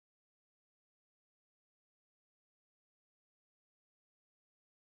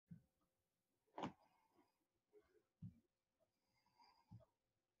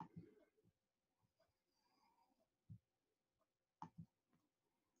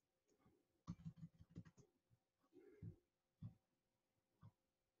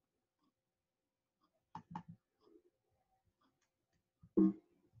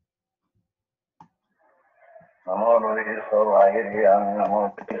Namo Nori Swadhay,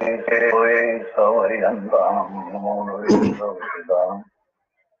 Namo Nori Swadhyam, Namo Nori Swadhyam,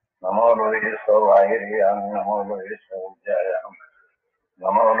 Namo Nori Swadhay, Namo Nori Swadhyam,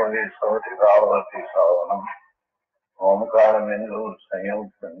 Namo Nori Swadhyam, Omkara Mindu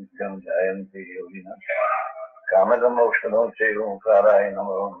Sanyam Jayanti Yogina, Kamadam Okshadam Che Omkara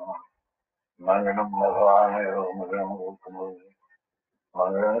Namo Manganam Bhagavanayo Manganam Gokamo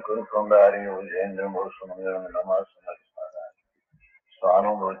Manganam Kurukundari Ujendram Bhusamangaram Namasana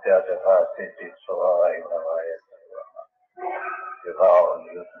Swanam Bhutya Chaka Siti Swadhay Bhavaya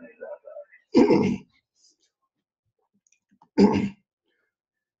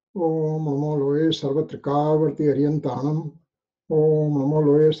Om Namo Loe Sarvatrikavarti Aryantanam. Om Namo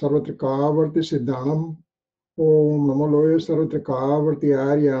Loe Sarvatrikavarti Siddhanam. Om Namo Loe Sarvatrikavarti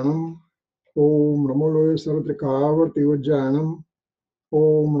Aryanam. Om Namo Loe Sarvatrikavarti Ujjanam.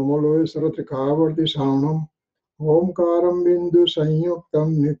 Om Namo Loe Sarvatrikavarti Saunam. Omkaram Bindu Sanyuktam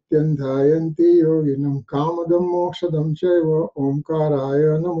Nityam Dhayanti Yoginam Kamadam Mokshadam Chaiva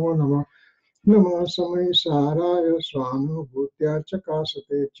Omkaraya Namo Namah. Namah Samaysaraya Swanubhutya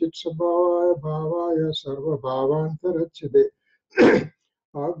Chakasate Chitsabhavaya Bhavaya Sarva Bhavantarachide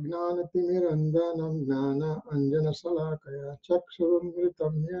Ajnanatimirandanam Jnana Anjana Salakaya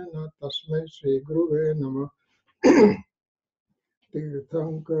Chakshurumritam Yena Tasmai Sri Guruve Namah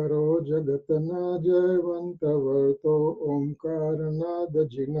Tirthankaro Jagatana Jayvantavarto Omkaranada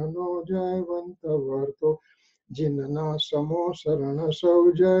Jinano Jayvantavarto Jinana Samo Sarana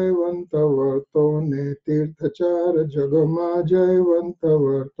Sau Jayvantavarto Ne Tirthachara Jagama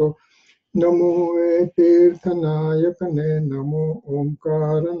Jayvantavarto Namo E Tirthanayakane Namo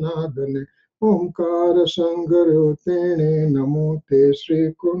Omkaranadane Omkara Sangarotene Namo Te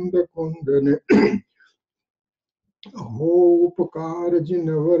Sri Kunda Kundane Aho Upakara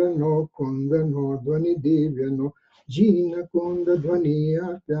Jinavarano Kundano Dvani Divyano Jina Kunda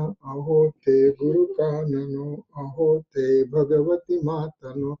Dvaniyatya Aho Te Guru Kanano Aho Te Bhagavati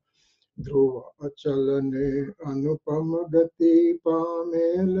Matano Dhruva Achalane Anupama Gati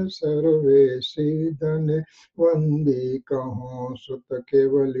Pamela Sarve Siddhane Vandi Kaho Sutta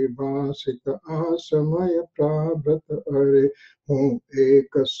Kevali Bhasita Asamaya Prabhrata Are Hum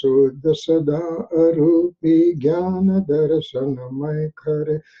Eka Suddha Sada Arupi Jnana Darshanamay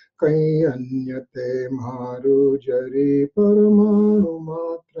Khare Kai Anyate Maru Jari Paramanu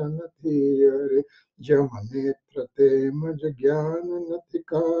Matra Nathiyare Jamanetra te maj jnana nati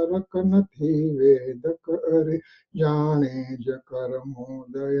karaka nathi vedak are jane jakar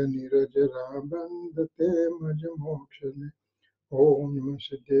modaya nirajara bandh te maj mokshane Om Namah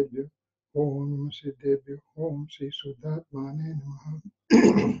Siddhebhyo Om Namah Siddhebhyo Om Sri Suddhatmane Namaha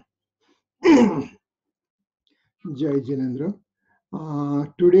Jai Jinendra.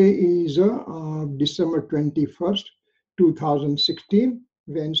 Today is December 21st, 2016,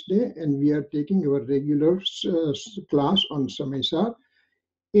 Wednesday, and we are taking our regular class on Samaysar.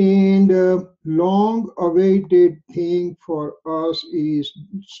 And long-awaited thing for us is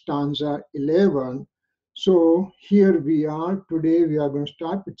stanza 11. So here we are. Today we are going to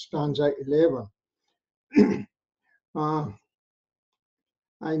start with stanza 11.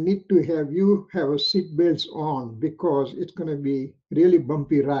 I need to have you have a seat belts on because it's going to be really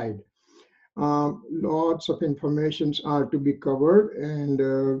bumpy ride. Lots of informations are to be covered, and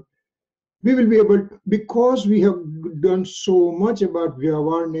we will be able to, because we have done so much about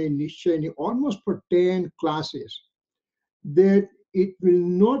Vyavarne Nishchayani almost for 10 classes, that it will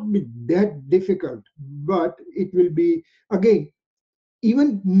not be that difficult, but it will be, again,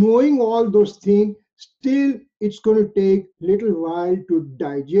 even knowing all those things, still it's going to take a little while to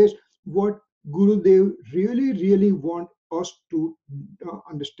digest what Gurudev really want us to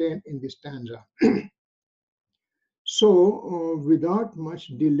understand in this stanza. So without much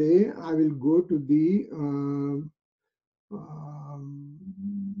delay, I will go to the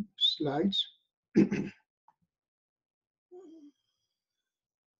slides.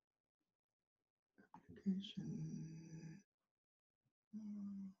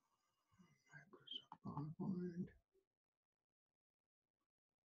 Microsoft PowerPoint.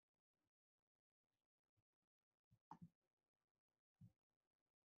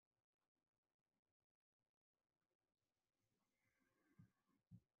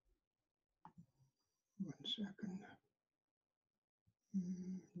 One second.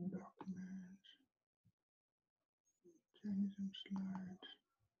 Documents. Change some slides.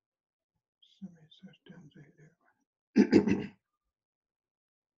 Samaysar Stanza 11.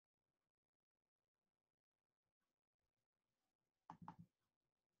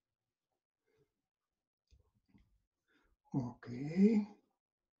 Okay.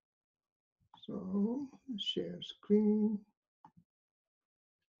 So Share screen.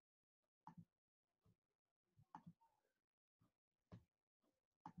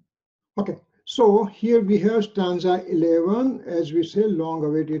 Okay, so here we have stanza 11, as we say,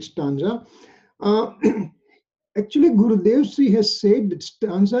 long-awaited stanza. Actually, Gurudev Sri has said that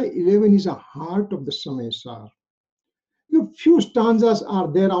stanza 11 is a heart of the Samaysar. A few stanzas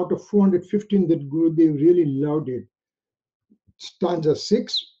are there out of 415 that Gurudev really loved it. Stanza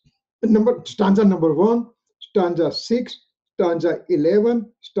 6, stanza number 1, stanza 6, stanza 11,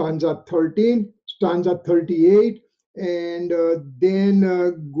 stanza 13, stanza 38, and then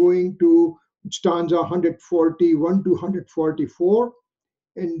going to stanza 141 to 144,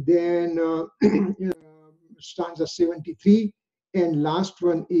 and then stanza 73, and last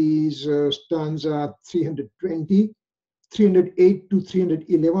one is stanza 320, 308 to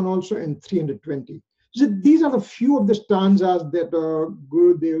 311 also, and 320. So these are the few of the stanzas that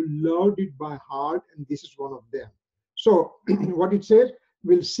Gurudev loved it by heart, and this is one of them. So what it says,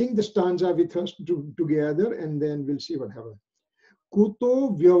 we'll sing the stanza with us together, and then we'll see what happens.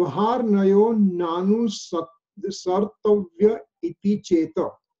 Kuto vyavhar nayo nanu sartavya iti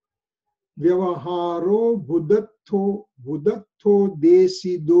cheta. Vyavaharo buddhatho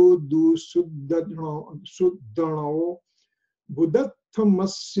desido du suddhanao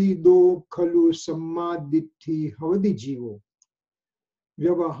buddhathamasido khalu sammaditthi havadi jivo.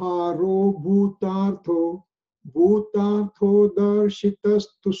 Vyavaharo bhutartho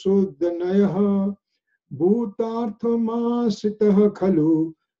darshitastu suddhanayah bhutarthamasitah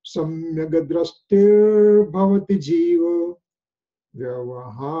khalu samyagadrastir bhavati jivo.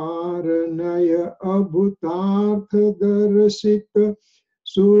 Vyavaharanaya abhutartha darshita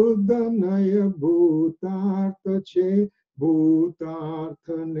suddhanaya bhutartha che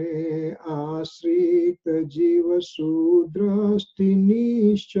bhutarthane asrita jiva sudrasti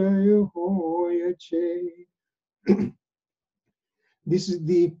nishchaya hoya che. This is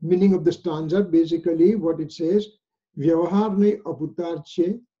the meaning of the stanza. Basically what it says, Vyavaharne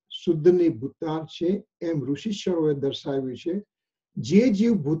abhutarche suddhane bhutarche em rushishwarve darsavi che જે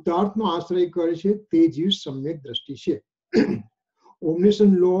જીવ ભૂતાર્થનો આશ્રય કરે છે તે જીવ સમ્યક દ્રષ્ટિ છે.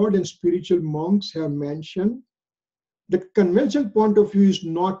 Omniscient Lord and spiritual monks have mentioned the conventional point of view is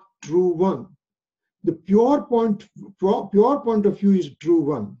not true one. The pure point of view is true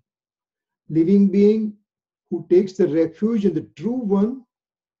one. Living being who takes the refuge in the true one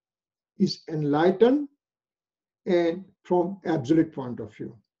is enlightened and from absolute point of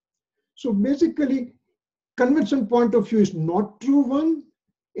view. So basically, conventional point of view is not true one,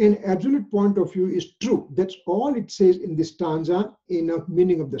 and absolute point of view is true. That's all it says in this stanza, in a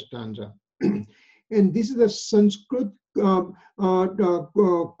meaning of the stanza. And this is the Sanskrit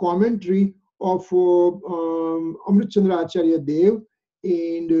commentary of Amrit Chandra Acharya Dev,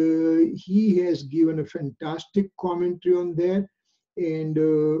 and he has given a fantastic commentary on that. And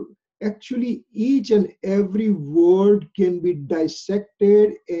actually each and every word can be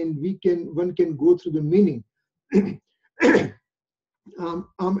dissected, and one can go through the meaning.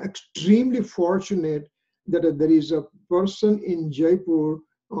 I'm extremely fortunate that there is a person in Jaipur,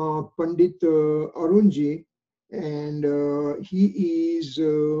 Pandit Arunji, and he is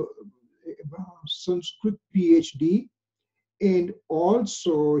Sanskrit PhD, and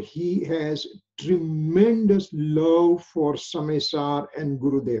also he has tremendous love for Samaysar and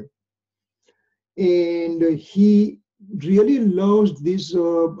Gurudev. And he really loves this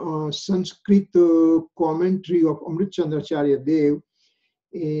Sanskrit commentary of Amrit Chandra Acharya Dev,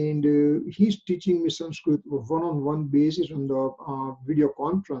 and he's teaching me Sanskrit one-on-one basis on the video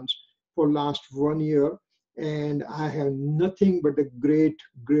conference for last 1 year, and I have nothing but a great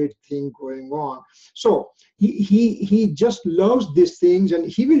thing going on. So he just loves these things, and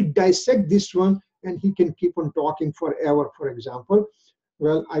he will dissect this one, and he can keep on talking forever. For example,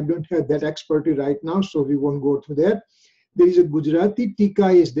 well, I don't have that expertise right now, so we won't go through that. There is a Gujarati Tika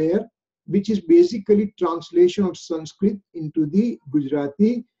is there, which is basically translation of Sanskrit into the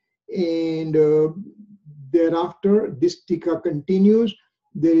Gujarati, and thereafter this Tika continues.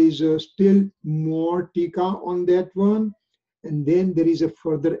 There is still more Tika on that one, and then there is a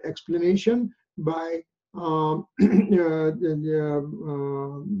further explanation by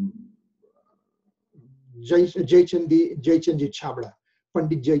Jaychandji Chabda.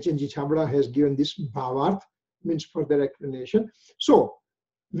 Pandit Jaychandji Chabda has given this Bhavarth, means further explanation. So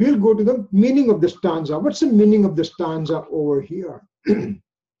we'll go to the meaning of the stanza. What's the meaning of the stanza over here?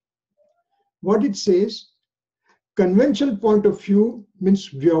 What it says, conventional point of view means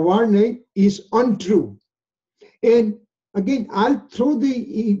Vyavarne is untrue. And again, I'll throw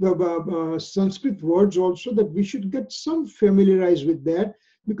the Sanskrit words also, that we should get some familiarized with that,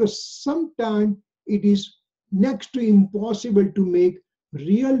 because sometimes it is next to impossible to make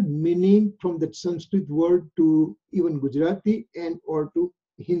real meaning from that Sanskrit word to even Gujarati and or to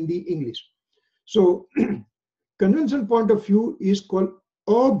Hindi, English. So conventional point of view is called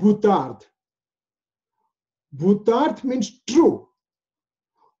abhutarth. Bhutarth means true.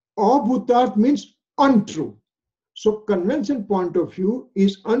 Abhutarth means untrue. So conventional point of view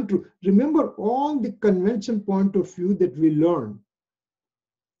is untrue. Remember all the conventional point of view that we learn.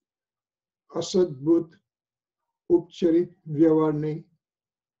 Asadbhut, Upcharit, Vyavar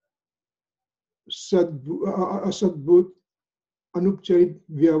Asadbhut, Anupcharit,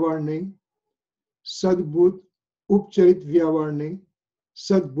 Vyavar nahi. Sadbhut, Upcharit, Vyavar nahi.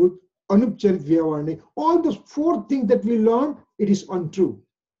 Sadbhut, Anupcharit, Vyavar nahi. All those four things that we learn, it is untrue.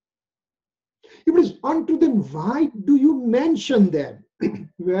 If it is untrue, then why do you mention that?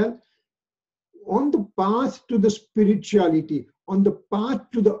 Well, on the path to the spirituality, on the path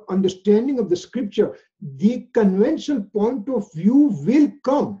to the understanding of the scripture, the conventional point of view will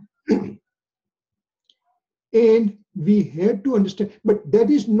come. And we have to understand, but that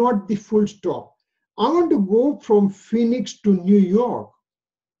is not the full stop. I want to go from Phoenix to New York.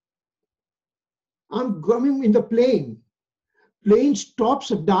 I'm coming in the plane. Plane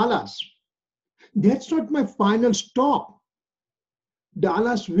stops at Dallas. That's not my final stop.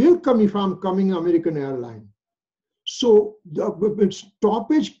 Dallas will come if I'm coming American airline. So the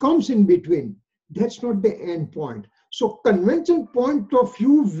stoppage comes in between. That's not the end point. So conventional point of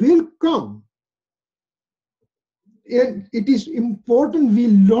view will come. And it is important we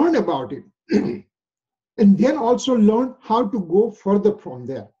learn about it. And then also learn how to go further from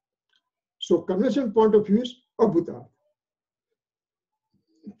there. So conventional point of view is abhutarth.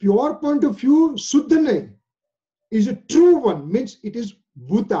 Pure point of view, Swadhay, is a true one, means it is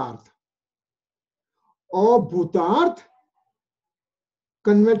bhutarth. Or bhutarth,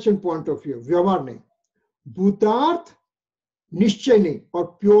 conventional point of view, Vyavar nahi. Bhutarth, Nishchay nahi,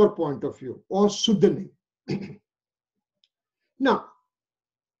 or pure point of view, or Swadhay. Now,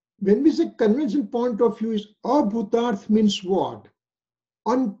 when we say conventional point of view is abhutarth means what?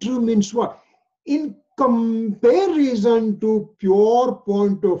 Untrue means what? In comparison to pure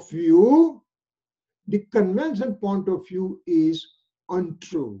point of view, the conventional point of view is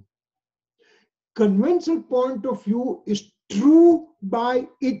untrue. Conventional point of view is true by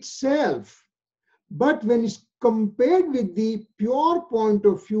itself. But when it's compared with the pure point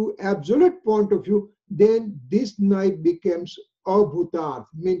of view, absolute point of view, then this night becomes abhutarth,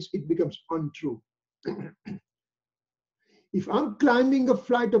 means it becomes untrue. If I'm climbing a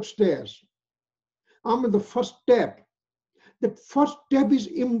flight of stairs, I'm on the first step. That first step is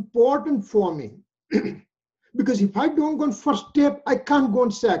important for me. Because if I don't go on first step, I can't go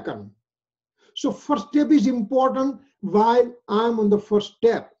on second. So first step is important while I'm on the first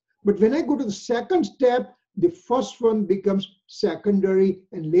step. But when I go to the second step, the first one becomes secondary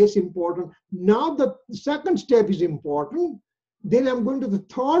and less important. Now the second step is important. Then I'm going to the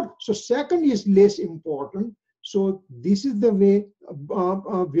third. So second is less important. So this is the way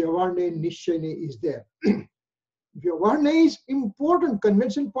Vyavarne Nishchayne is there. Vyavarne is important.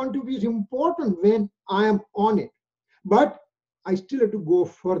 Conventional point of view is important when I am on it. But I still have to go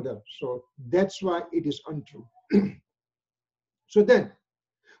further. So that's why it is untrue. So then,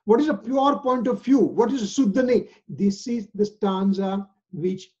 what is a pure point of view? What is a Swadhay? This is the stanza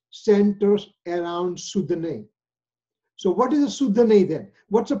which centers around Swadhay. So what is a Swadhay then?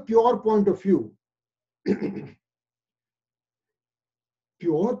 What's a pure point of view?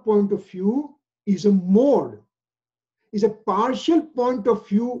 Pure point of view is a mode. Is a partial point of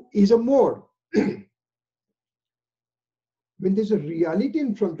view is a mode. When there's a reality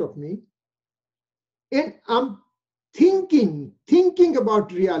in front of me, and I'm thinking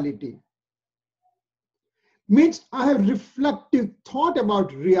about reality, means I have reflective thought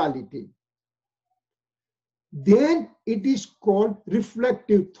about reality. Then it is called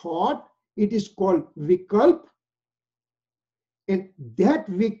reflective thought. It is called vikalp. And that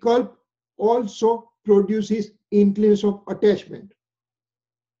vikalp also produces inclination of attachment.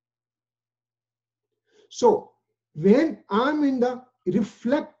 So when I'm in the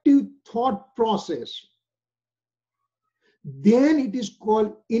reflective thought process, then it is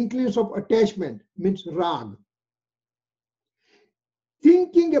called inclination of attachment, means rag.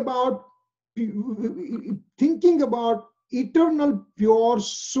 Thinking about eternal pure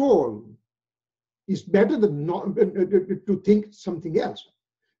soul is better than not, to think something else.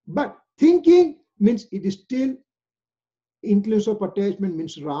 But thinking means it is still inclination of attachment,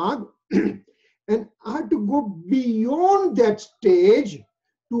 means rag. And I have to go beyond that stage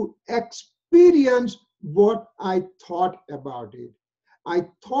to experience what I thought about it. I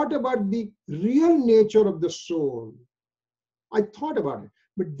thought about the real nature of the soul. I thought about it,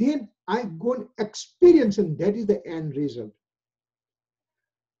 but then I go and experience, and that is the end result.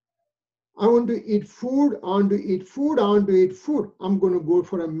 I want to eat food, I want to eat food, I want to eat food. I'm going to go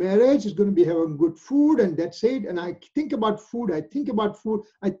for a marriage, it's going to be having good food, and that's it. And I think about food, I think about food,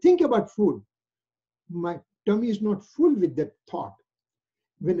 I think about food. My tummy is not full with that thought.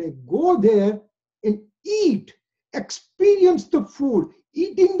 When I go there and eat, experience the food,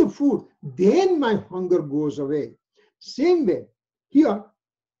 eating the food, then my hunger goes away. Same way, here,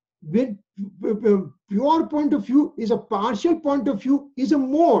 when pure point of view is a partial point of view, is a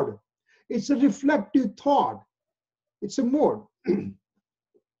mode. It's a reflective thought. It's a mode.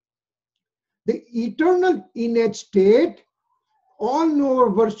 The eternal innate state, all know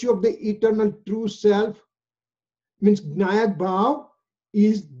virtue of the eternal true self, means Gnayak Bhav,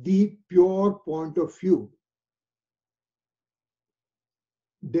 is the pure point of view.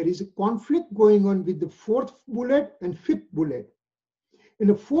 There is a conflict going on with the fourth bullet and fifth bullet. In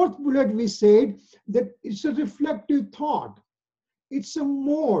the fourth bullet, we said that it's a reflective thought. It's a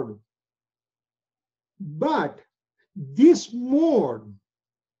mode. But this mode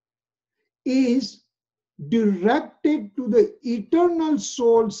is directed to the eternal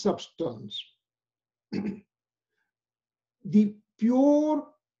soul substance. The pure,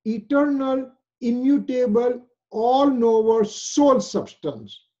 eternal, immutable, all-knower soul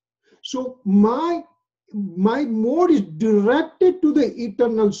substance. So my mode is directed to the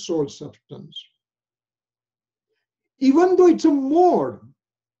eternal soul substance. Even though it's a mode,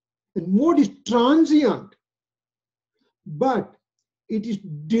 and mode is transient, but it is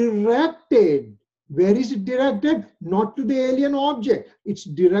directed. Where is it directed? Not to the alien object. It's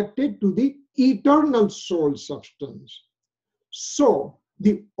directed to the eternal soul substance. So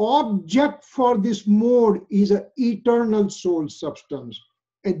the object for this mode is an eternal soul substance.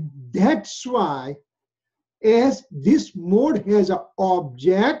 And that's why, as this mode has an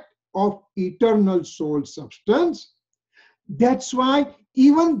object of eternal soul substance, that's why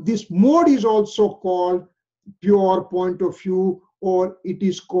even this mode is also called pure point of view, or it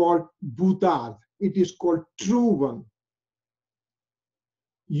is called bhutad. It is called true one.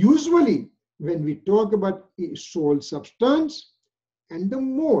 Usually, when we talk about soul substance and the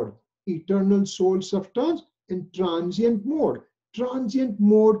mode, eternal soul substance and transient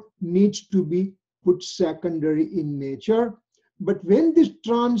mode needs to be put secondary in nature. But when this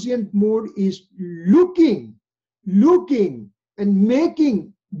transient mode is looking and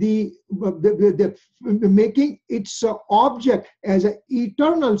making making its object as an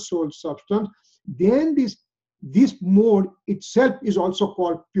eternal soul substance, then this mode itself is also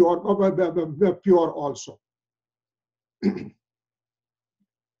called pure also. In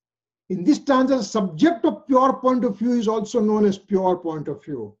this stanza, the subject of pure point of view is also known as pure point of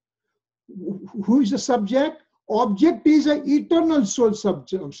view. Who is the subject? Object is an eternal soul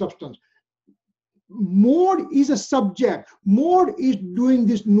substance. Mode is a subject. Mode is doing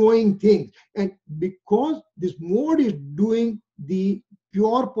this knowing thing. And because this mode is doing the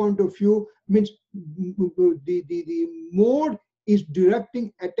pure point of view, means the mode is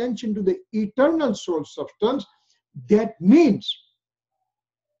directing attention to the eternal soul substance. That means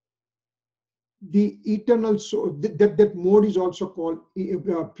the eternal soul, that mode is also called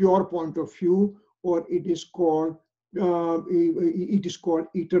pure point of view, or it is called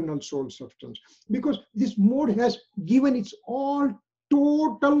eternal soul substance, because this mode has given its all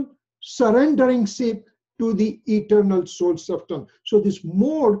total surrenderingship to the eternal soul substance. So this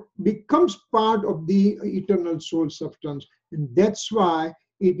mode becomes part of the eternal soul substance, and that's why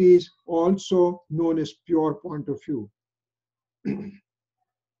it is also known as pure point of view.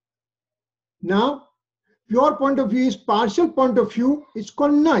 Now, pure point of view is partial point of view. It's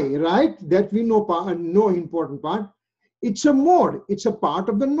called nai, right? That we know, no important part. It's a mode. It's a part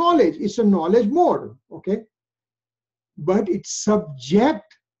of the knowledge. It's a knowledge mode, okay? But its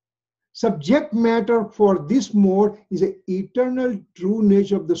subject matter for this mode is an eternal true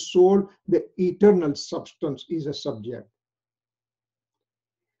nature of the soul. The eternal substance is a subject.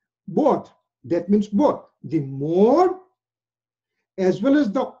 Both, that means both the mode as well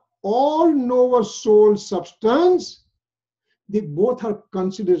as the all-knower soul substance, they both are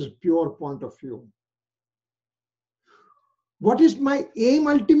considered as pure point of view. What is my aim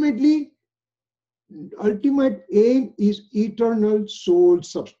ultimately? Ultimate aim is eternal soul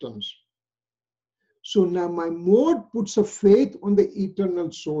substance. So now my mode puts a faith on the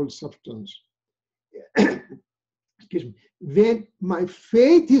eternal soul substance. Excuse me. When my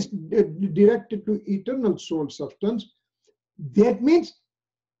faith is directed to eternal soul substance, that means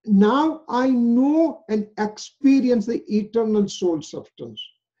now I know and experience the eternal soul substance.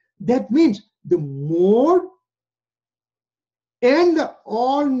 That means the mode and the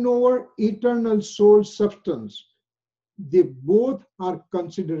all-knower eternal soul substance, they both are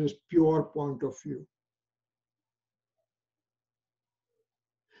considered as pure point of view.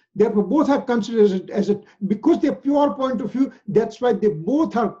 Therefore, both are considered as a, because they're pure point of view, that's why they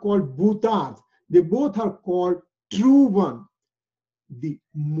both are called bhutat. They both are called true one. The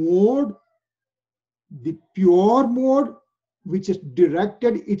mode, the pure mode, which is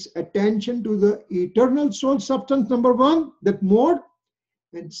directed its attention to the eternal soul substance, number one, that mode.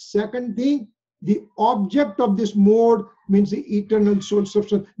 And second thing, the object of this mode means the eternal soul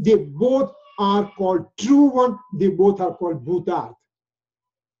substance. They both are called true one. They both are called bhutat.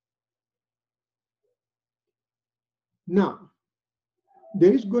 Now,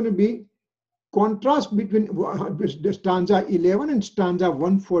 there is going to be contrast between the stanza 11 and stanza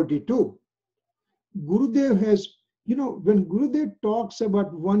 142. Gurudev has, when Gurudev talks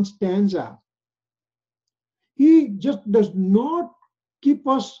about one stanza, he just does not keep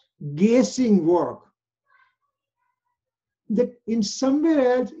us guessing work. That in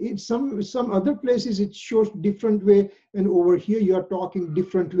somewhere else, in some other places it shows different way, and over here you are talking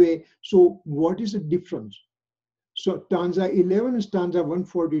different way. So what is the difference? So stanza 11 and stanza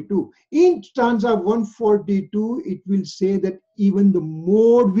 142. In stanza 142, it will say that even the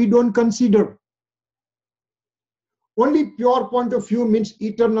mode we don't consider. Only pure point of view means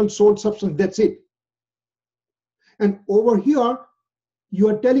eternal soul substance, that's it. And over here, you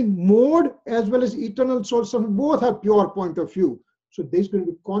are telling mode as well as eternal soul substance, both have pure point of view. So there's going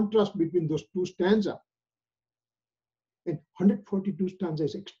to be contrast between those two stanzas. And 142 stanza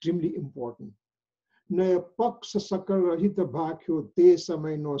is extremely important. Naya paksa sakar rahita bhakyo te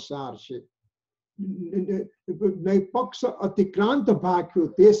samay no sarshe. Naya paksa atikranta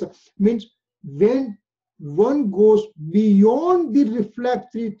bhakyo te means when one goes beyond the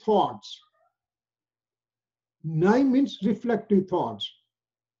reflective thoughts. Nai means reflective thoughts.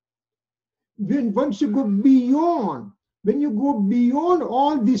 Once you go beyond, when you go beyond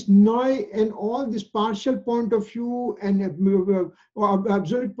all this nai and all this partial point of view and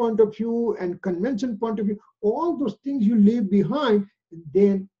absolute point of view and convention point of view, all those things you leave behind,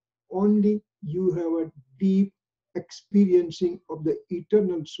 then only you have a deep experiencing of the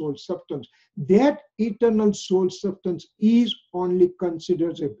eternal soul substance. That eternal soul substance is only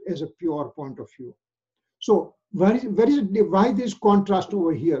considered as a pure point of view. So why this contrast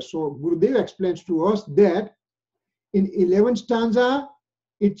over here? So Gurudev explains to us that in 11th stanza,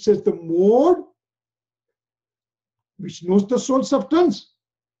 it says the mode, which knows the soul substance,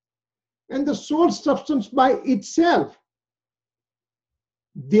 and the soul substance by itself,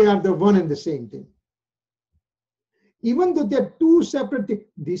 they are the one and the same thing. Even though they are two separate things,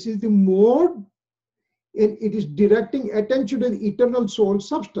 this is the mode, and it is directing attention to the eternal soul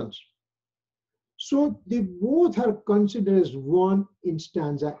substance. So they both are considered as one in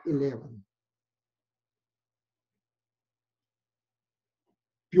stanza 11.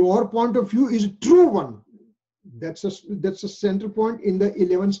 Pure point of view is true one. That's a center point in the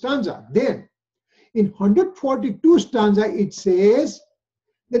 11th stanza. Then in 142 stanza, it says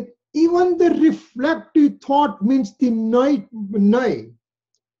that even the reflective thought means the night.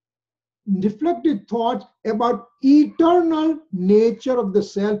 Reflective thought about eternal nature of the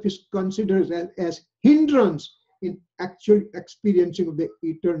self is considered as hindrance in actual experiencing of the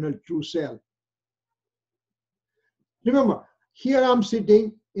eternal true self. Remember, here I'm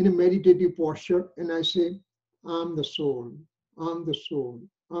sitting in a meditative posture and I say, I'm the soul, I'm the soul,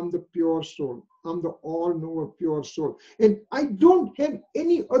 I'm the pure soul, I'm the all-knower pure soul. And I don't have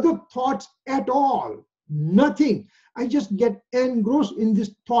any other thoughts at all, nothing. I just get engrossed in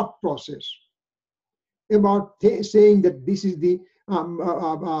this thought process about saying that this is the, I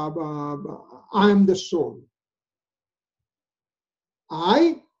am the soul.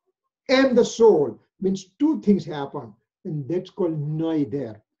 I am the soul means two things happen, and that's called nai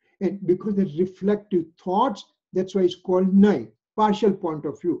there. And because the reflective thoughts, that's why it's called nai, partial point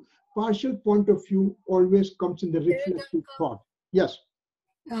of view. Partial point of view always comes in the reflective thought. Yes.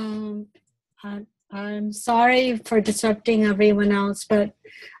 I'm sorry for disrupting everyone else, but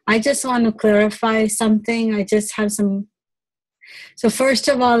I just want to clarify something. I just have some. So first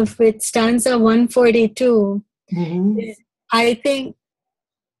of all, with stanza 142, I think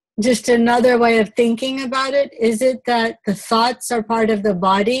just another way of thinking about it, is it that the thoughts are part of the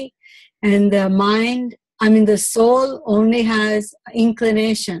body and the mind, the soul only has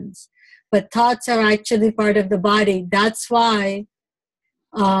inclinations, but thoughts are actually part of the body. That's why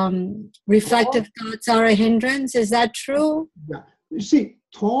reflective thoughts are a hindrance. Is that true? Yeah. You see,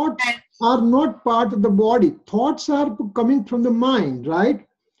 thoughts are not part of the body. Thoughts are coming from the mind, right?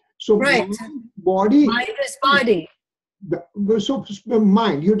 So Right. body. Mind is body. So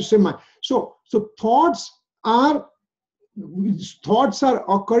mind, you have to say mind. So thoughts are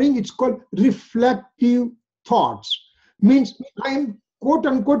occurring. It's called reflective thoughts. Means I'm quote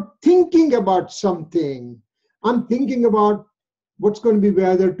unquote thinking about something. I'm thinking about what's going to be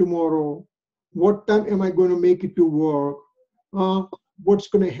weather tomorrow. What time am I going to make it to work? What's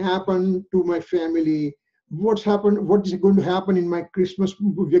going to happen to my family? What is going to happen in my Christmas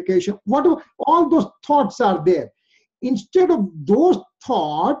vacation? All those thoughts are there. Instead of those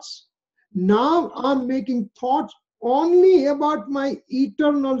thoughts, now I'm making thoughts only about my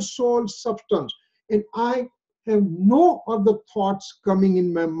eternal soul substance. And I have no other thoughts coming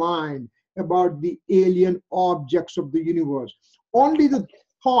in my mind about the alien objects of the universe. Only the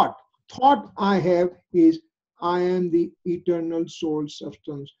thought I have is I am the eternal soul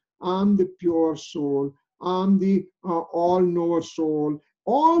substance. I'm the pure soul. I'm the all-knower soul.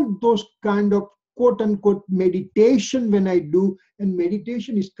 All those kind of quote-unquote meditation when I do, and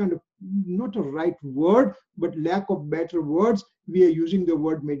meditation is kind of not a right word, but lack of better words, we are using the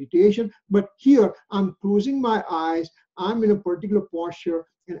word meditation. But here I'm closing my eyes, I'm in a particular posture,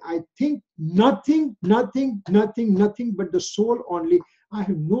 and I think nothing but the soul only. I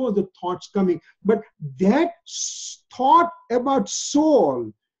have no other thoughts coming. But that thought about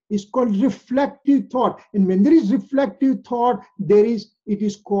soul is called reflective thought. And when there is reflective thought, it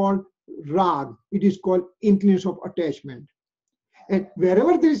is called rag. It is called inclination of attachment. And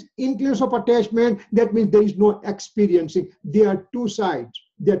wherever there is inclination of attachment, that means there is no experiencing. They are two sides.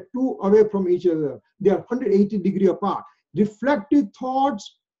 They are two away from each other. They are 180 degrees apart. Reflective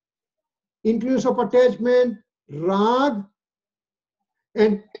thoughts, inclination of attachment, rag,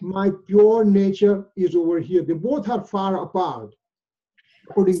 and my pure nature is over here. They both are far apart,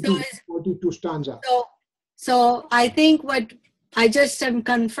 according to 42 stanza. So I think what I just am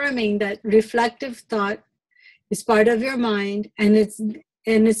confirming that reflective thought is part of your mind, and it's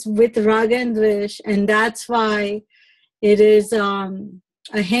with raga and dvesh, and that's why it is a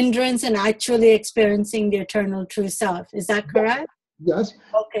hindrance in actually experiencing the eternal true self. Is that correct? Yes.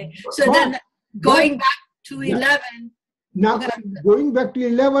 Okay. So then going back to 11. Now, going back to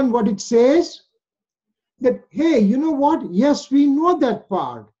 11, what it says, that, hey, you know what? Yes, we know that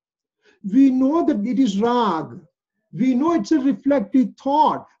part. We know that it is rag. We know it's a reflective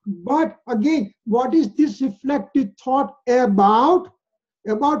thought. But again, what is this reflective thought about?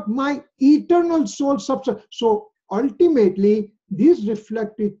 About my eternal soul substance. So ultimately, this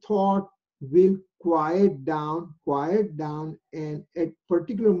reflective thought will quiet down, and at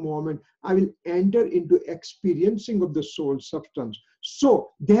particular moment, I will enter into experiencing of the soul substance.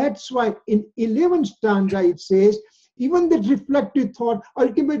 So that's why in 11th stanza it says, even the reflective thought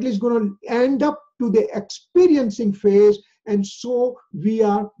ultimately is going to end up to the experiencing phase, and so we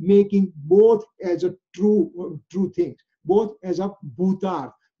are making both as a true thing, both as a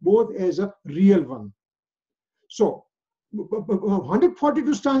bhutar, both as a real one. So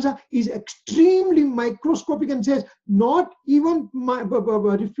 142 stanza is extremely microscopic and says not even my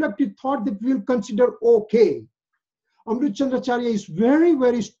reflective thought that we'll consider okay. Amrit Chandracharya is very,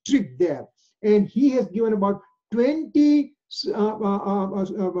 very strict there, and he has given about 20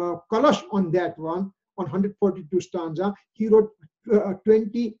 kalash on that one, on 142 stanza. He wrote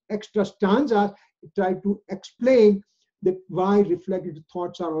 20 extra stanzas to try to explain that why reflective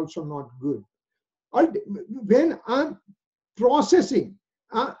thoughts are also not good. When I'm processing,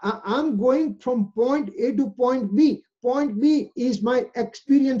 I'm going from point A to point B. Point B is my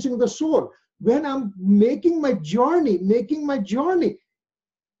experiencing of the soul. When I'm making my journey,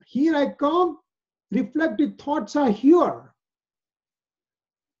 here I come, reflective thoughts are here.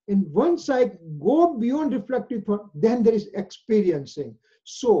 And once I go beyond reflective thought, then there is experiencing.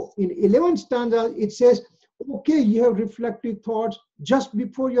 So in 11th stanza, it says, okay, you have reflective thoughts just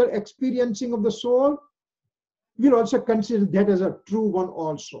before your experiencing of the soul. We'll also consider that as a true one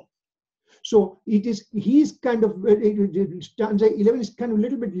also. So he's kind of, stanza 11 is kind of a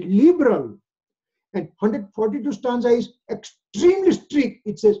little bit liberal. And 142 stanza is extremely strict.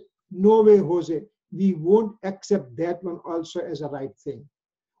 It says, no way, Jose, we won't accept that one also as a right thing.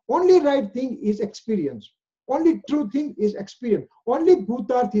 Only right thing is experience. Only true thing is experience. Only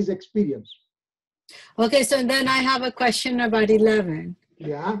bhutarth is experience. Okay, so then I have a question about 11.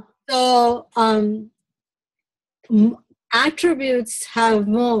 Yeah. So attributes have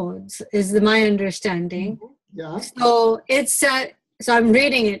modes, is my understanding. Yeah. So so I'm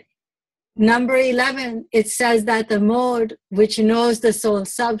reading it. Number 11, it says that the mode which knows the soul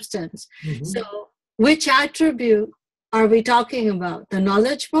substance. So which attribute are we talking about? The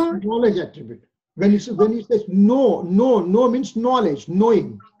knowledge mode? Knowledge attribute. When it says no means knowledge,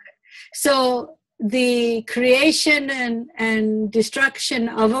 knowing. So the creation and destruction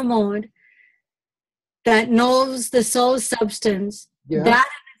of a mode that knows the soul substance, Yeah. that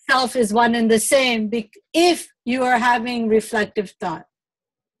in itself is one and the same if you are having reflective thought.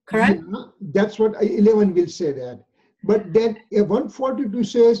 Correct? Yeah, that's what 11 will say that. But then 142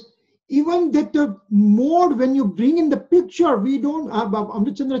 says, even that the mode, when you bring in the picture, we don't,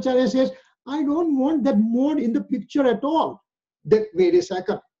 Amrit Chandracharya says, I don't want that mode in the picture at all. That, wait a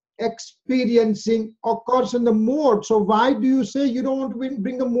second, experiencing occurs in the mode. So why do you say you don't want to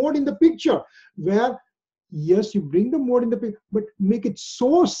bring the mode in the picture? Where, yes, you bring the mode in the picture, but make it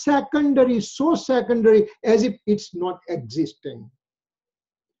so secondary, as if it's not existing.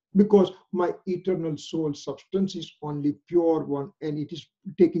 Because my eternal soul substance is only pure one, and it is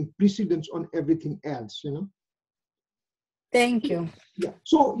taking precedence on everything else, you know. Thank you. Yeah.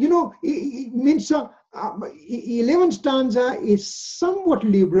 So, you know, it means 11 stanza is somewhat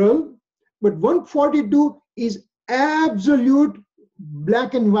liberal, but 142 is absolute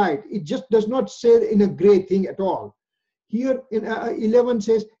black and white. It just does not say in a gray thing at all. Here in 11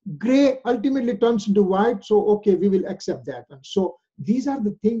 says gray ultimately turns into white. So, okay, we will accept that. And so these are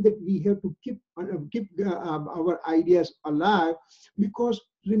the things that we have to keep our ideas alive, because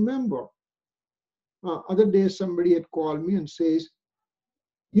remember, other day somebody had called me and says,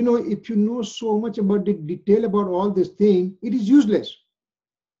 you know, if you know so much about the detail about all this thing, it is useless.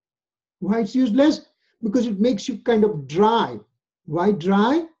 Why it's useless? Because it makes you kind of dry. Why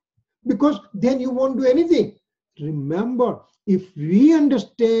dry? Because then you won't do anything. Remember, if we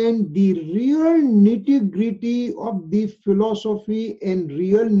understand the real nitty-gritty of the philosophy and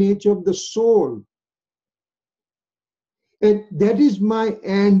real nature of the soul, and that is my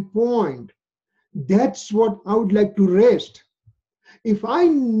end point, that's what I would like to rest. If I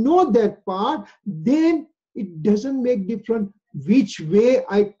know that part, then it doesn't make difference which way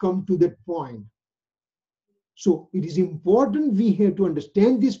I come to that point. So it is important we have to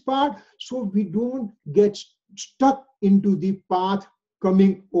understand this part so we don't get stuck into the path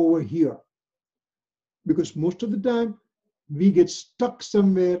coming over here. Because most of the time we get stuck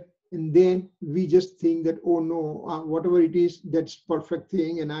somewhere and then we just think that, oh no, whatever it is, that's perfect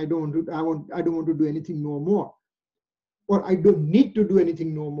thing, and I don't want to do anything no more. Or I don't need to do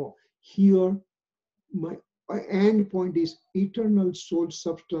anything no more. Here, my end point is eternal soul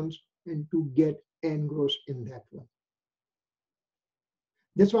substance, and to get engrossed in that one.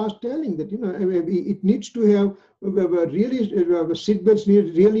 That's why I was telling that, you know, it needs to have really, seatbelts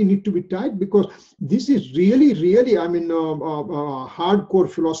really need to be tight, because this is really, I mean, hardcore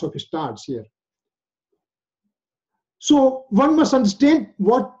philosophy starts here. So one must understand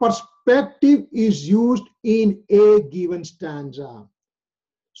what perspective is used in a given stanza.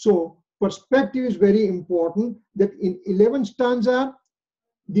 So perspective is very important, that in 11 stanza,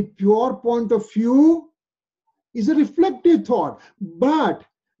 the pure point of view is a reflective thought, but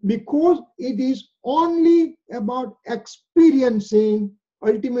because it is only about experiencing,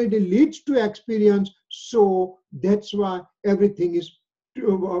 ultimately leads to experience, so that's why everything is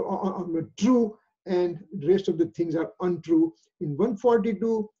true and the rest of the things are untrue. In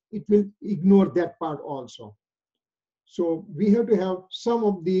 142, it will ignore that part also. So we have to have some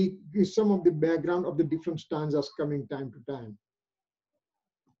of the background of the different stanzas coming time to time.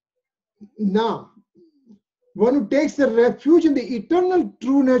 Now, one who takes the refuge in the eternal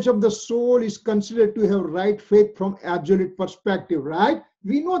true nature of the soul is considered to have right faith from absolute perspective, right?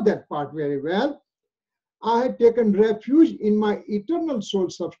 We know that part very well. I had taken refuge in my eternal soul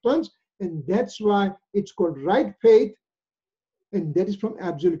substance, and that's why it's called right faith, and that is from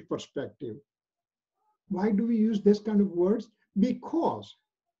absolute perspective. Why do we use this kind of words? Because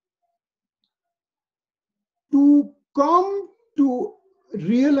to come to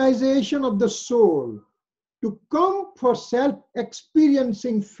realization of the soul, to come for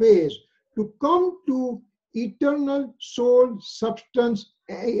self-experiencing phase, to come to eternal soul substance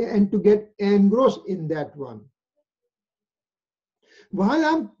and to get engrossed in that one. While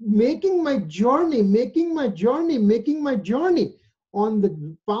I'm making my journey, on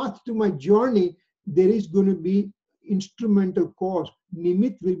the path to my journey, there is going to be instrumental cause.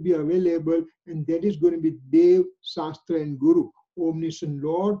 Nimit will be available, and that is going to be Dev, Shastra, and Guru, omniscient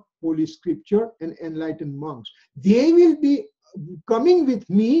Lord, Holy Scripture, and enlightened monks. They will be coming with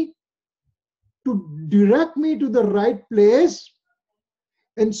me to direct me to the right place.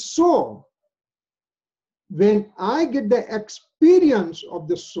 And so, when I get the experience of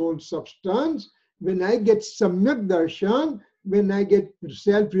the soul substance, when I get samyak darshan, when I get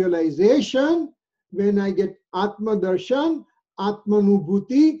self-realization, when I get Atma Darshan,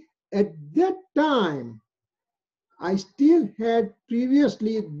 Atmanubhuti, at that time, I still had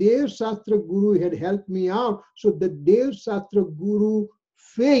previously Dev Shastra Guru had helped me out. So the Dev Shastra Guru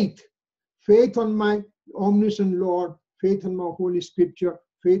faith on my omniscient Lord, faith on my holy scripture,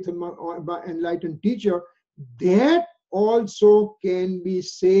 faith on my enlightened teacher, that also can be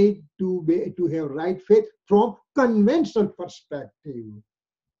said to have right faith from conventional perspective.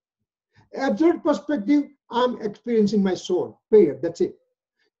 Absolute perspective, I'm experiencing my soul. Period. That's it.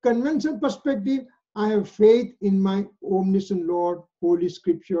 Conventional perspective, I have faith in my omniscient Lord, holy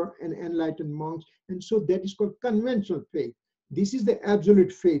scripture, and enlightened monks. And so that is called conventional faith. This is the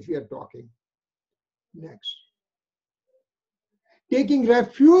absolute faith we are talking. Next. Taking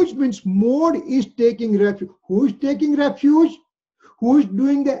refuge means mode is taking refuge. Who is taking refuge? Who is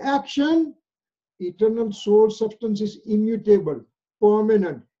doing the action? Eternal soul substance is immutable,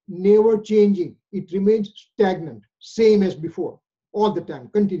 permanent, never changing. It remains stagnant, same as before, all the time,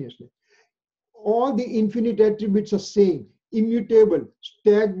 continuously. All the infinite attributes are same, immutable,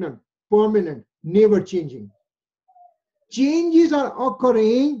 stagnant, permanent, never changing. Changes are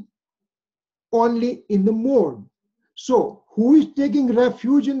occurring only in the mode. So, who is taking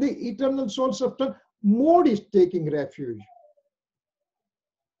refuge in the eternal soul substance? Mode is taking refuge.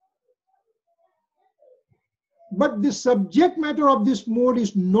 But the subject matter of this mode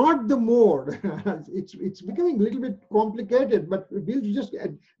is not the mode. It's becoming a little bit complicated, but we'll just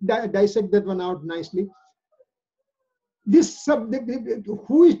dissect that one out nicely.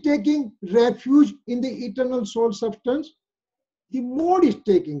 Who is taking refuge in the eternal soul substance? The mode is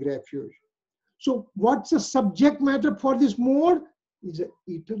taking refuge. So what's the subject matter for this mode? Is an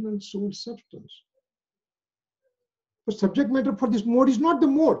eternal soul substance. The subject matter for this mode is not the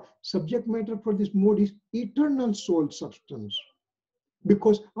mode. Subject matter for this mode is eternal soul substance.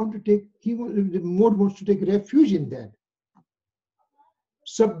 Because the mode wants to take refuge in that.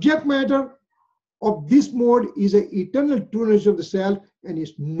 Subject matter of this mode is an eternal trueness of the self and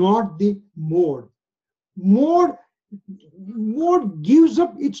is not the mode. Mode gives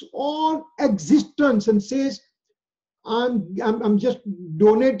up its own existence and says, I'm just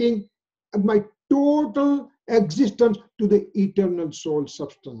donating my total existence to the eternal soul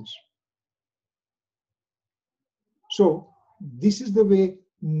substance. So this is the way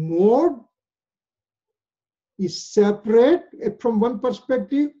mode is separate from one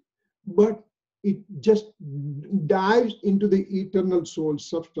perspective, but it just dives into the eternal soul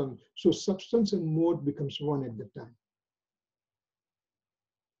substance. So substance and mode becomes one at the time.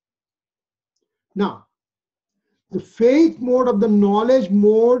 Now, the faith mode of the knowledge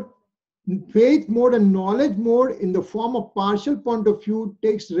mode, faith mode and knowledge mode in the form of partial point of view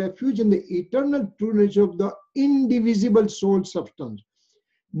takes refuge in the eternal true nature of the indivisible soul substance.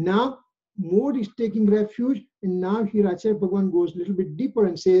 Now, mode is taking refuge, and now here Acharya Bhagavan goes a little bit deeper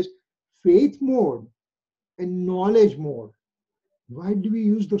and says, faith mode and knowledge mode. Why do we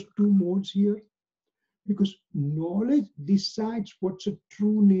use those two modes here? Because knowledge decides what's the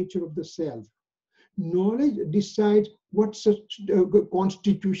true nature of the self. Knowledge decides what's the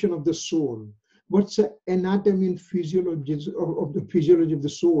constitution of the soul, what's the anatomy and physiology of the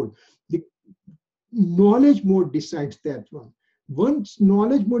soul. The knowledge mode decides that one. Once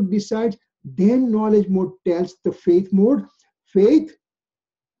knowledge mode decides, then knowledge mode tells the faith mode. Faith,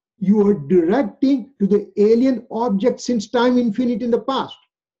 you are directing to the alien object since time infinite in the past.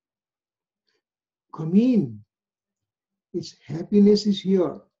 Come in. Its happiness is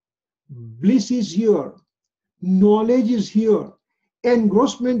here. Bliss is here. Knowledge is here.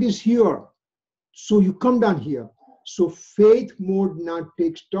 Engrossment is here. So you come down here. So faith mode now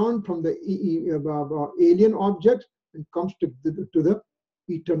takes turn from the alien object and comes to the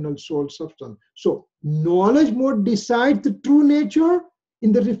eternal soul substance. So knowledge mode decides the true nature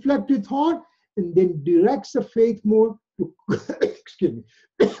in the reflective thought and then directs the faith mode to, excuse me,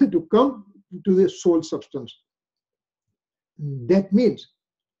 to come to the soul substance. That means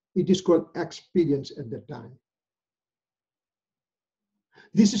it is called experience at that time.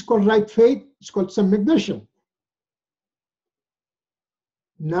 This is called right faith. It's called samyak darshan.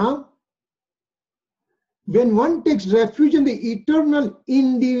 Now, when one takes refuge in the eternal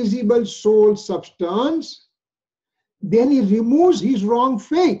indivisible soul substance, then he removes his wrong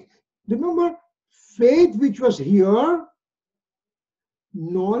faith. Remember, faith which was here,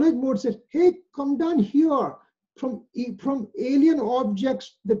 knowledge mode says, hey, come down here. From alien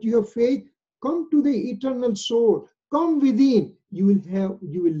objects that you have faith, come to the eternal soul. Come within. You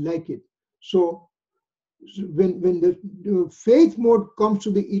will like it. So when the faith mode comes to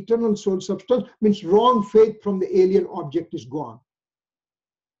the eternal soul substance, means wrong faith from the alien object is gone.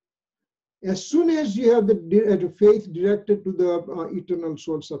 As soon as you have the faith directed to the eternal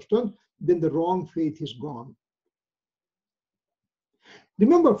soul substance, then the wrong faith is gone.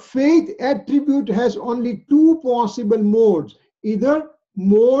 Remember, faith attribute has only two possible modes. Either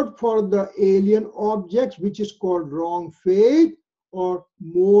mode for the alien objects, which is called wrong faith, or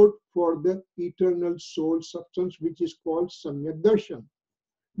mode for the eternal soul substance, which is called samyak darshan.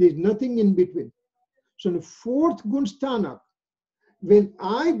 There is nothing in between. So in the fourth gunsthanak, when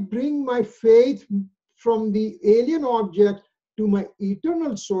I bring my faith from the alien object to my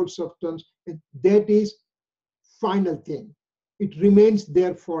eternal soul substance, that is final thing. It remains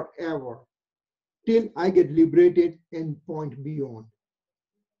there forever till I get liberated and point beyond.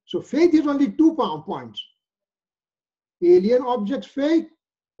 So faith is only 2 points. Alien object faith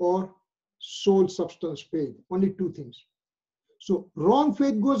or soul substance faith. Only 2 things. So wrong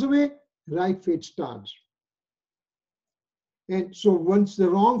faith goes away, right faith starts. And so once the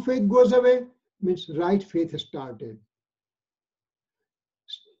wrong faith goes away, means right faith has started.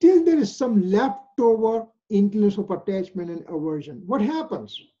 Still there is some leftover inclination of attachment and aversion. What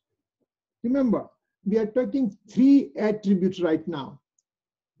happens? Remember, we are taking 3 attributes right now: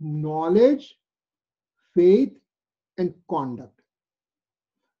 knowledge, faith, and conduct.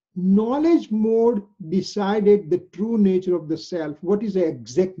 Knowledge mode decided the true nature of the self, what is the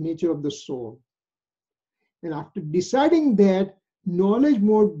exact nature of the soul. And after deciding that, knowledge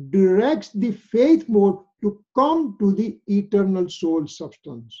mode directs the faith mode to come to the eternal soul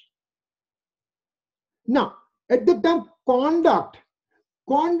substance. Now, at the time, conduct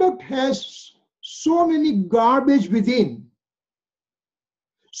has so many garbage within.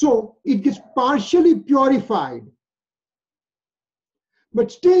 So it gets partially purified,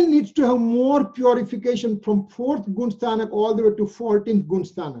 but still needs to have more purification from 4th gunsthanak all the way to 14th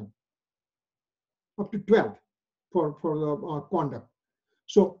gunsthanak, up to 12 for the conduct.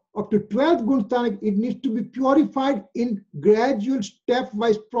 So up to 12th gunsthanak, it needs to be purified in gradual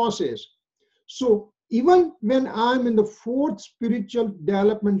stepwise process. So even when I'm in the 4th spiritual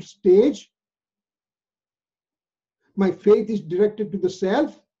development stage, my faith is directed to the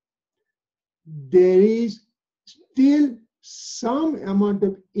self, there is still some amount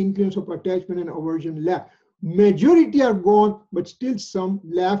of inclination of attachment and aversion left. Majority are gone, but still some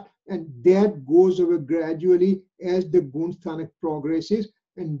left, and that goes away gradually as the gunsthanak progresses,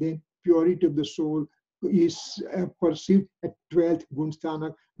 and then purity of the soul is perceived at 12th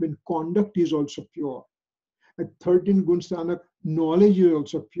gunsthanak, when conduct is also pure. At 13th gunsthanak, knowledge is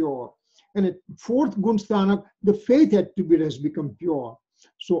also pure. And at 4th gunsthanak, the faith attribute has become pure.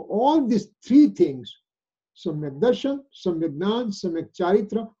 So all these 3 things, samyak darshan, samyak jnana, samyak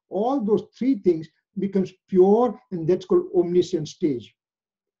charitra, all those 3 things becomes pure, and that's called omniscient stage.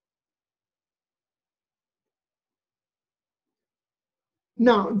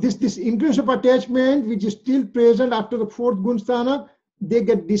 Now, this inclination of attachment, which is still present after the 4th gunsthanak, they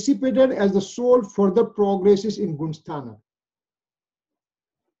get dissipated as the soul further progresses in gunsthanak.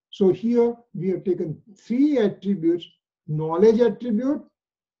 So here we have taken 3 attributes: knowledge attribute,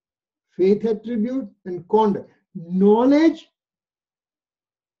 faith attribute, and conduct. Knowledge,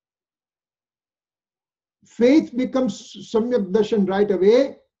 faith becomes samyak darshan right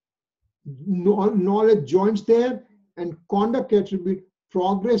away, knowledge joins there, and conduct attribute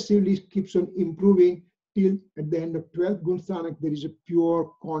progressively keeps on improving till at the end of 12th gunsthanak there is a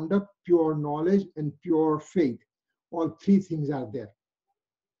pure conduct, pure knowledge, and pure faith. All 3 things are there.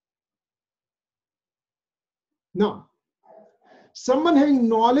 Now, someone having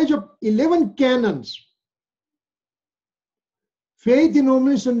knowledge of 11 canons, faith in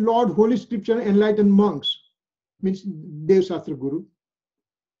omniscient Lord, Holy Scripture, and enlightened monks, means Dev Shastra Guru.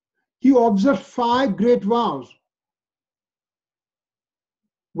 He observes 5 great vows.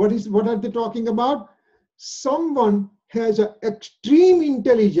 What are they talking about? Someone has an extreme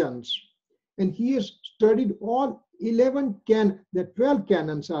intelligence, and he has studied all 11 canons. The 12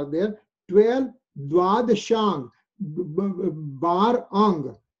 canons are there. 12 Dwadashang, Bar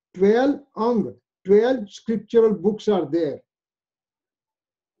Ang, 12 Ang, 12 scriptural books are there.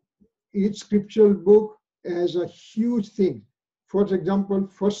 Each scriptural book has a huge thing. For example,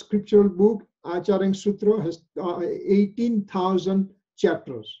 first scriptural book, Acharya Sutra, has 18,000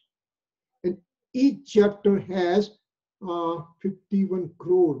 chapters. And each chapter has 51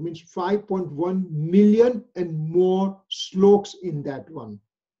 crore, means 5.1 million and more sloks in that one.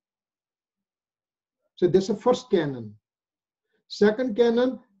 So that's the first canon. Second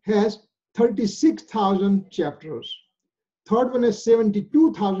canon has 36,000 chapters. Third one has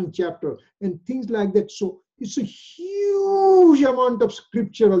 72,000 chapters and things like that. So it's a huge amount of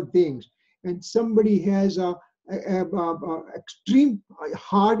scriptural things. And somebody has a extreme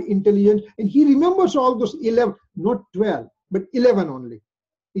hard intelligence, and he remembers all those 11, not 12, but 11 only.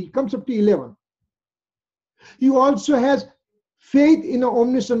 He comes up to 11. He also has faith in an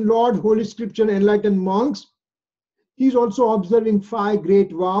omniscient Lord, Holy Scripture, and enlightened monks. He's also observing 5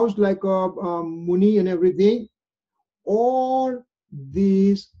 great vows like Muni and everything. All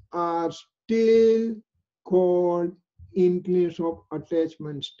these are still called inclination of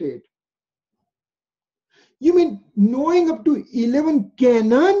attachment state. You mean knowing up to 11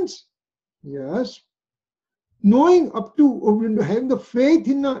 canons? Yes. Knowing up to having the faith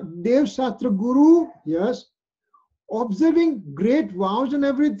in a Dev Shastra Guru? Yes. Observing great vows and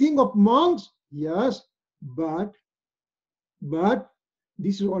everything of monks? Yes. But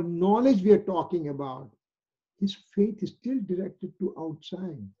this is all knowledge we are talking about. His faith is still directed to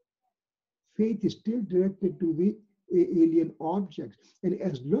outside. Faith is still directed to the alien objects. And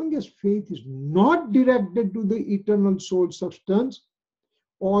as long as faith is not directed to the eternal soul substance,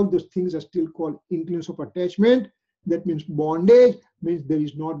 all those things are still called inclination of attachment. That means bondage, means there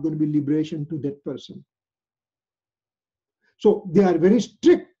is not going to be liberation to that person. So they are very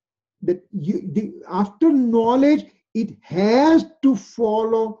strict that after knowledge, it has to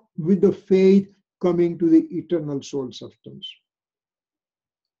follow with the faith coming to the eternal soul substance.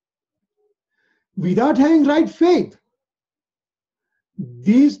 Without having right faith,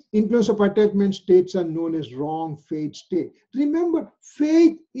 these inclination of attachment states are known as wrong faith state. Remember,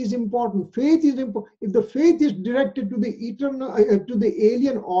 faith is important. Faith is important. If the faith is directed to the eternal, to the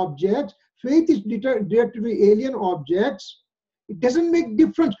alien objects, faith is directed to the alien objects. It doesn't make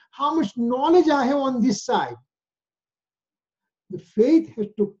difference how much knowledge I have on this side. The faith has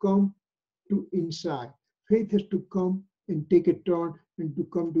to come to inside. Faith has to come and take a turn and to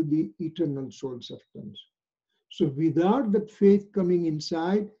come to the eternal soul substance. So without that faith coming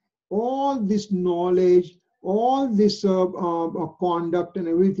inside, all this knowledge, all this conduct and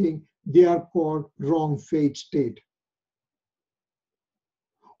everything, they are called wrong faith state.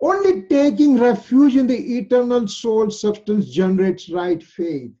 Only taking refuge in the eternal soul substance generates right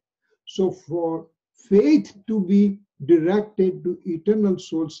faith. So for faith to be directed to eternal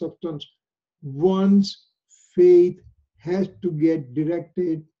soul substance, one's faith has to get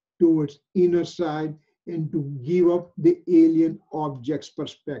directed towards inner side and to give up the alien objects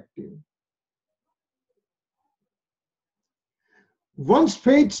perspective. Once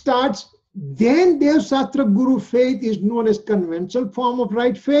faith starts, then Dev Shastra Guru faith is known as conventional form of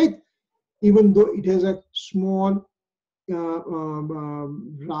right faith, even though it has a small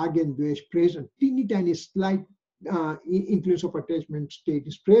rag and dvesh present, teeny tiny slight inclination of attachment state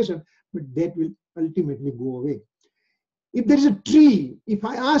is present, but that will ultimately go away. If there is a tree, if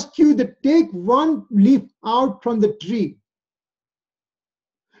I ask you to take one leaf out from the tree,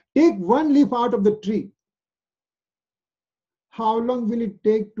 take one leaf out of the tree, how long will it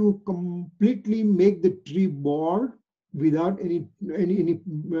take to completely make the tree bald without any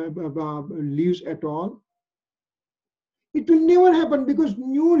leaves at all? It will never happen because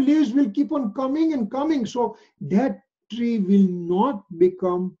new leaves will keep on coming and coming. So that tree will not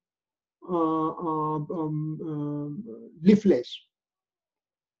become leafless.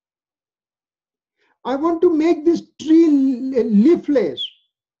 I want to make this tree leafless.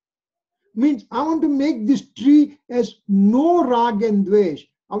 Means I want to make this tree as no rag and dvesh.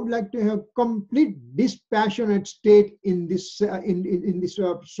 I would like to have complete dispassionate state in this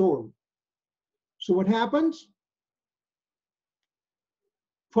soul. So what happens?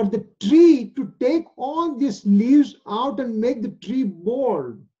 For the tree to take all these leaves out and make the tree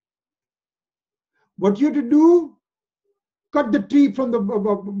bald, what you have to do? Cut the tree from the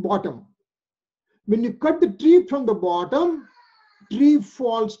bottom. When you cut the tree from the bottom, tree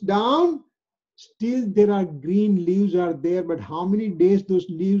falls down. Still there are green leaves are there, but how many days those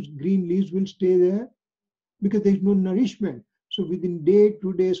leaves, green leaves will stay there? Because there is no nourishment. So within day,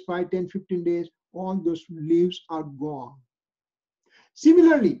 2 days, 5, 10, 15 days, all those leaves are gone.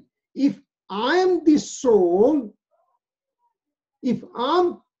 Similarly, if I am the soul, if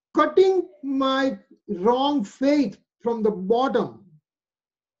I'm cutting my wrong faith from the bottom,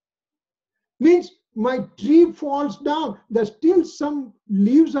 means my tree falls down. There's still some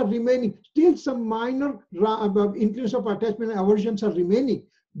leaves are remaining, still some minor increase of attachment and aversions are remaining.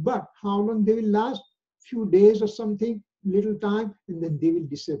 But how long they will last? Few days or something, little time, and then they will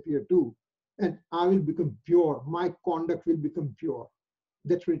disappear too. And I will become pure. My conduct will become pure.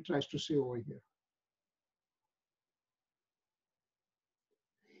 That's what it tries to say over here.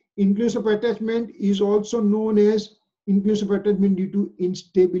 Increase of attachment is also known as increase of attachment due to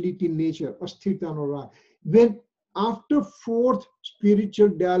instability nature, asthita nora. When after 4th spiritual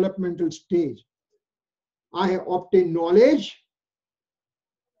developmental stage, I have obtained knowledge.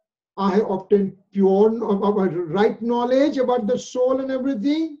 I have obtained pure, right knowledge about the soul and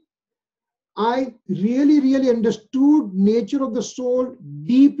everything. I really understood nature of the soul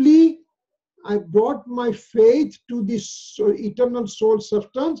deeply. I brought my faith to this eternal soul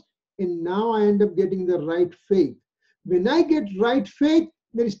substance, and now I end up getting the right faith. When I get right faith,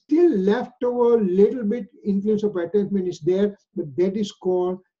 there is still left over a little bit influence of attachment is there, but that is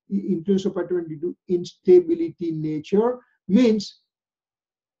called influence of attachment due to instability nature. Means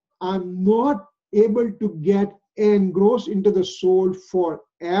I'm not able to get engrossed into the soul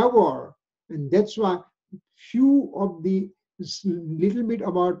forever. And that's why few of the little bit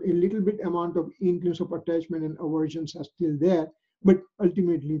amount of influence of attachment and aversions are still there, but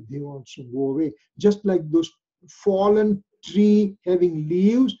ultimately they also go away. Just like those fallen tree having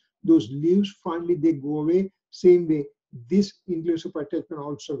leaves, those leaves finally they go away. Same way, this influence of attachment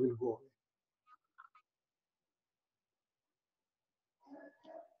also will go away.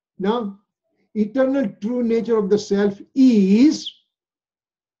 Now, eternal true nature of the self is,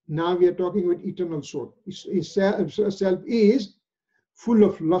 now we are talking about eternal soul. Self is full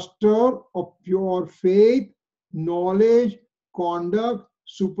of luster of pure faith, knowledge, conduct,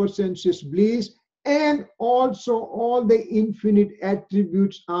 supersensuous bliss, and also all the infinite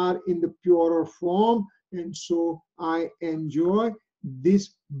attributes are in the purer form. And so I enjoy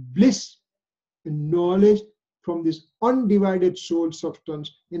this bliss and knowledge from this undivided soul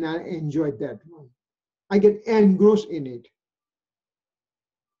substance, and I enjoy that one. I get engrossed in it.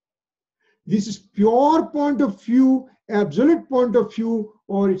 This is pure point of view, absolute point of view,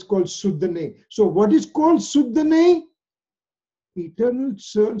 or it's called Swadhay. So what is called Swadhay? Eternal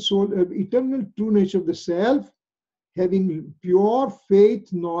soul, eternal true nature of the self, having pure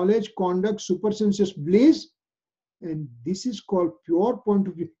faith, knowledge, conduct, supersensuous bliss, and this is called pure point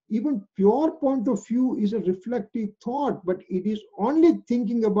of view. Even pure point of view is a reflective thought, but it is only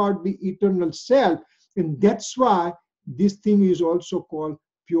thinking about the eternal self, and that's why this thing is also called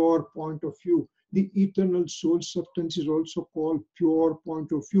pure point of view. The eternal soul substance is also called pure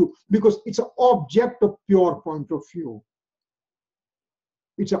point of view because it's an object of pure point of view.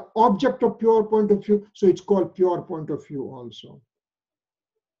 It's an object of pure point of view, so it's called pure point of view also.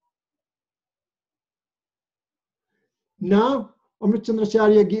 Now, Amrit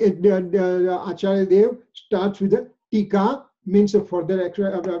Chandracharya Acharya Dev starts with a tika, means a further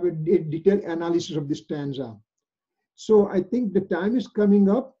detailed analysis of this stanza. So I think the time is coming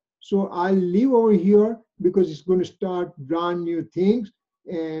up. So I'll leave over here because it's going to start brand new things,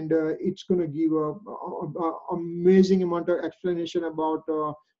 and it's going to give a amazing amount of explanation about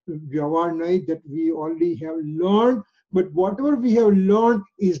Vyavarnai that we already have learned. But whatever we have learned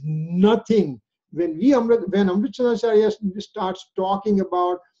is nothing. When Amrit Chandracharya starts talking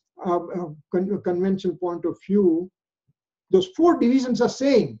about conventional point of view, those four divisions are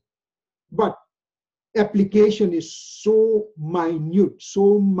same, but application is so minute,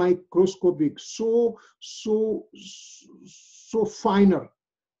 so microscopic, so finer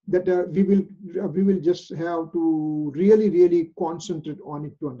that we will just have to really concentrate on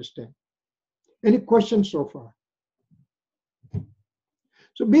it to understand. Any questions so far?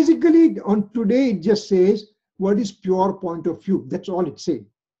 So basically on today it just says what is pure point of view. That's all it says.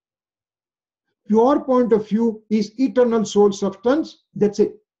 Pure point of view is eternal soul substance. That's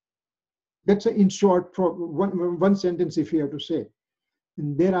it. That's in short one sentence if you have to say.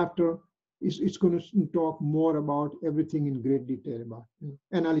 And thereafter it's going to talk more about everything in great detail about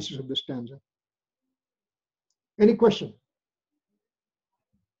analysis of the stanza. Any question?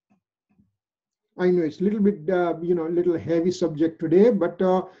 I know it's a little bit, little heavy subject today, but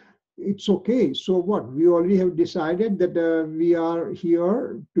it's okay. So what? We already have decided that we are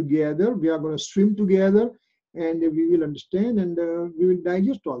here together. We are going to swim together, and we will understand, and we will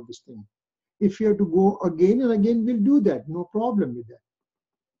digest all this thing. If you have to go again and again, we'll do that. No problem with that.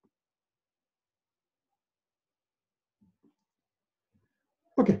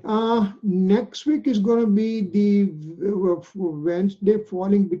 Okay, next week is going to be the Wednesday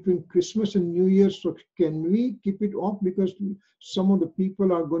falling between Christmas and New Year. So can we keep it off because some of the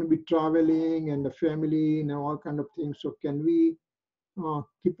people are going to be traveling and the family and all kind of things. So can we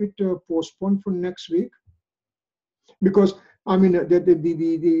keep it postponed for next week? Because I mean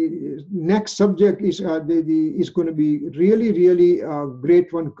the next subject is is going to be really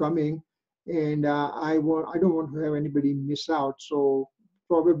great one coming, and I don't want to have anybody miss out. So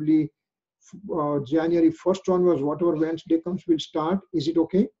probably January 1st onwards, whatever Wednesday comes, will start. Is it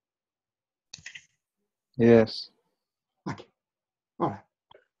okay? Yes. Okay. All right.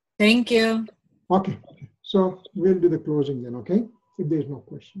 Thank you. Okay. So we'll do the closing then, okay? If there's no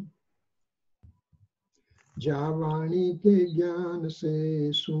question. जावाणी के ज्ञान से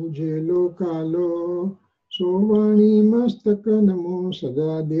सूझे लो कालो सोवाणी मस्तक नमो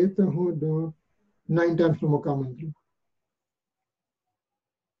सदा देत हूँ दो 9 times नमो का मंत्र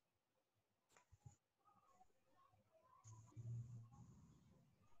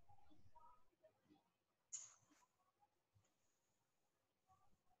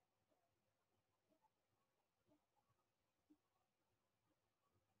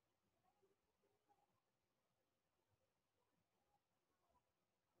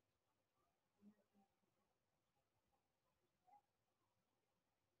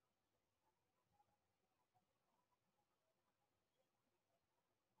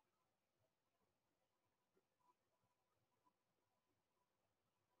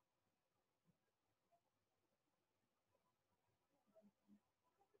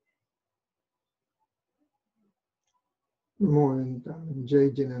नमो अनंताय जय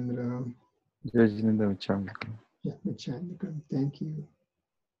Jinendra Jai Jinendra Vicham. Thank you.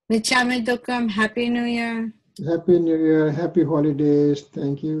 Vichame Dukam, Happy New Year. Happy New Year, happy holidays.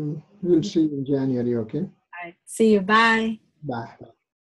 Thank you. We'll see you in January, okay? All right. See you. Bye. Bye.